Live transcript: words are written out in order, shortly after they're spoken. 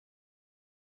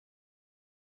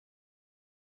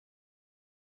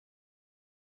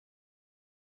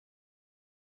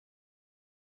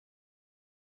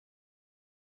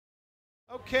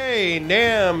Okay,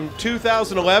 NAMM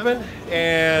 2011,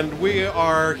 and we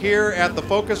are here at the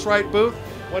Focusrite booth.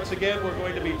 Once again, we're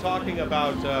going to be talking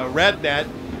about REDNet,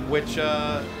 which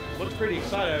looks pretty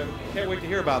exciting. Can't wait to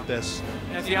hear about this.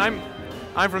 Yeah, see, I'm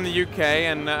from the UK,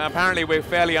 and apparently we're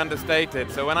fairly understated.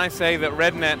 So when I say that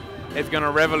REDNet is going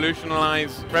to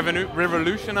revolutionize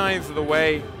the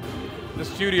way the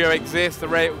studio exists, the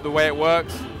way it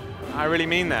works, I really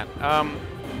mean that.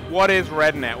 What is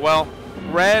REDNet? Well,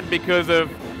 Red because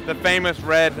of the famous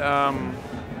red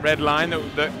line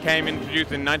that came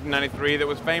introduced in 1993 that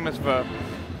was famous for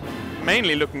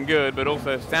mainly looking good but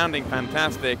also sounding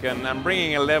fantastic and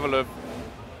bringing a level of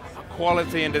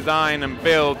quality and design and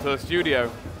build to the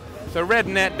studio. So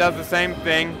REDNet does the same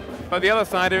thing, but the other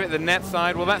side of it, the net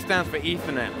side, well, that stands for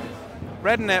Ethernet.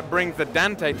 REDNet brings the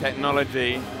ADAT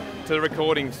technology to the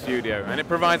recording studio, and it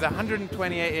provides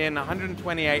 128 in,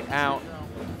 128 out,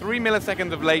 3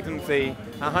 milliseconds of latency,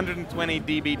 120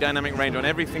 dB dynamic range on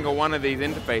every single one of these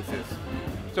interfaces.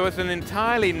 So it's an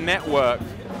entirely networked,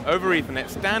 over Ethernet,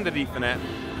 standard Ethernet,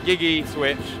 GigE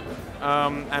switch,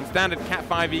 and standard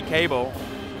Cat5e cable,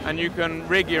 and you can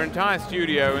rig your entire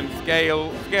studio and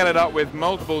scale it up with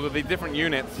multiples of these different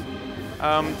units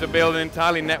to build an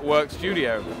entirely networked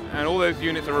studio. And all those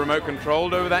units are remote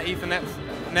controlled over that Ethernet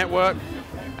network,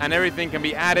 and everything can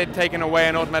be added, taken away,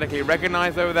 and automatically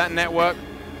recognized over that network.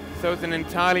 So it's an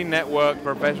entirely networked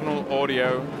professional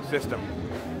audio system.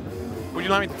 Would you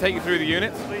like me to take you through the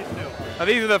units? Please do. Now,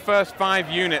 these are the first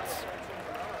 5 units.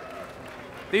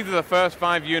 These are the first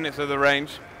 5 units of the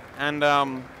range, and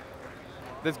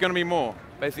there's going to be more.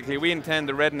 Basically, we intend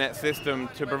the REDNet system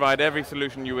to provide every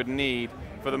solution you would need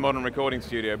for the modern recording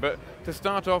studio. But to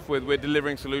start off with, we're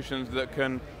delivering solutions that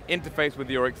can interface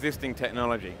with your existing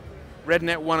technology.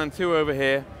 REDNet 1 and 2 over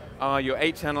here are your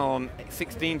 8-channel and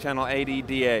 16-channel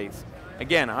ADAs.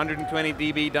 Again, 120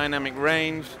 dB dynamic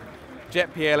range,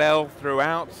 jet PLL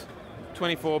throughout,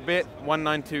 24-bit,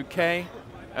 192K,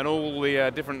 and all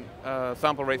the different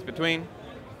sample rates between.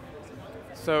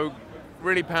 So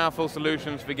really powerful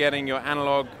solutions for getting your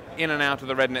analog in and out of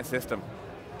the REDNet system.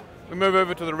 We move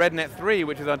over to the REDNet 3,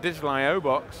 which is our digital I/O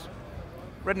box.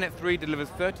 REDNet 3 delivers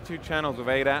 32 channels of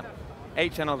ADAT,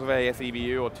 8 channels of AES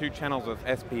EBU, or 2 channels of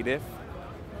SPDIF.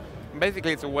 And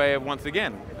basically, it's a way of, once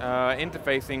again,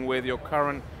 interfacing with your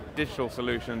current digital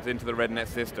solutions into the REDNet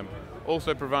system.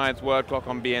 Also provides word clock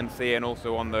on BNC and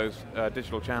also on those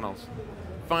digital channels.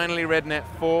 Finally, REDNet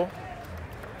 4.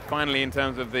 Finally, in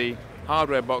terms of the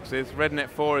hardware boxes, REDNet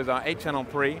 4 is our 8-channel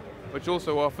pre, which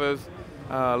also offers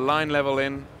line level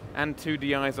in and 2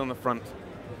 DIs on the front.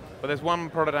 But there's one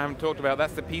product I haven't talked about,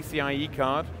 that's the PCIe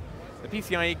card. The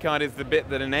PCIe card is the bit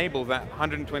that enables that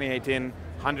 128 in,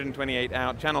 128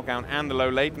 out channel count and the low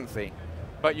latency.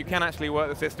 But you can actually work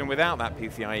the system without that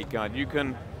PCIe card. You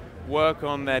can work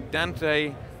on their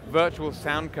Dante virtual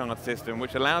sound card system,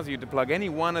 which allows you to plug any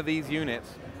one of these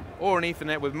units or an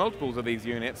Ethernet with multiples of these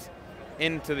units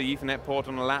into the Ethernet port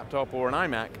on a laptop or an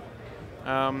iMac.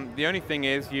 The only thing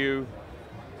is you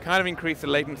kind of increase the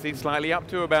latency slightly up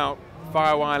to about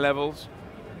FireWire levels,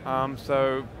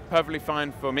 so perfectly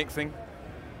fine for mixing.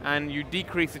 And you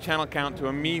decrease the channel count to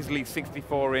a measly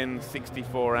 64 in,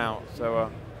 64 out.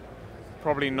 So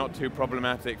probably not too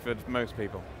problematic for most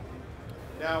people.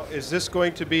 Now, is this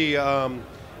going to be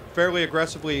fairly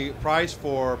aggressively priced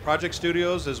for project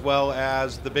studios as well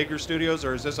as the bigger studios,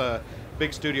 or is this a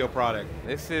big studio product?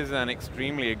 This is an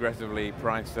extremely aggressively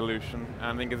priced solution,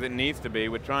 I think, as it needs to be.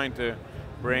 We're trying to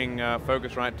bring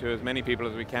Focusrite to as many people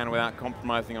as we can without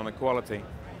compromising on the quality.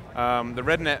 The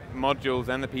REDNet modules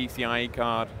and the PCIe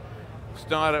card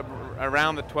start at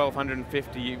around the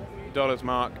 $1,250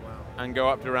 mark and go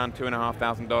up to around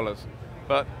 $2,500.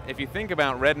 But if you think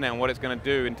about REDNet and what it's going to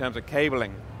do in terms of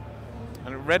cabling,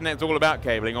 and REDNet's all about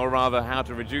cabling, or rather how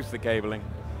to reduce the cabling.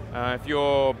 If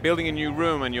you're building a new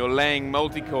room and you're laying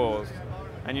multi-cores,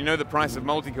 and you know the price of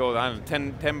multi-cores, I don't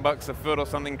know, 10 bucks a foot or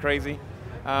something crazy,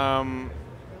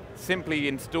 simply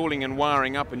installing and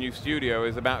wiring up a new studio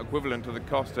is about equivalent to the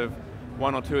cost of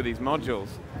 1 or 2 of these modules.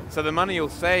 So the money you'll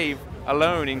save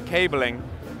alone in cabling,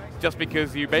 just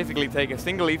because you basically take a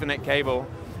single Ethernet cable,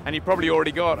 and you probably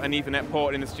already got an Ethernet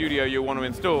port in the studio you want to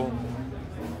install,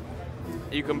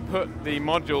 you can put the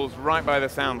modules right by the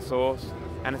sound source,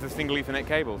 and it's a single Ethernet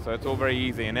cable, so it's all very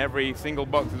easy, and every single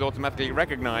box is automatically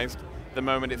recognized the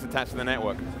moment it's attached to the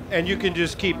network. And you can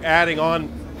just keep adding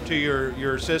on to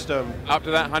your system. Up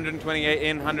to that 128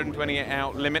 in, 128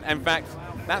 out limit. In fact,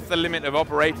 that's the limit of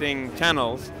operating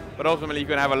channels, but ultimately you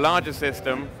can have a larger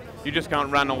system, you just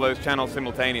can't run all those channels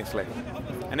simultaneously.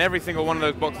 And every single one of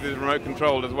those boxes is remote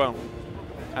controlled as well.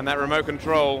 And that remote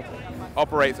control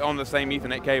operates on the same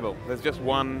Ethernet cable. There's just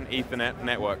one Ethernet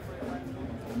network.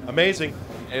 Amazing.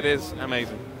 It is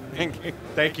amazing. Thank you.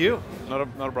 Thank you. Not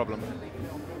a problem.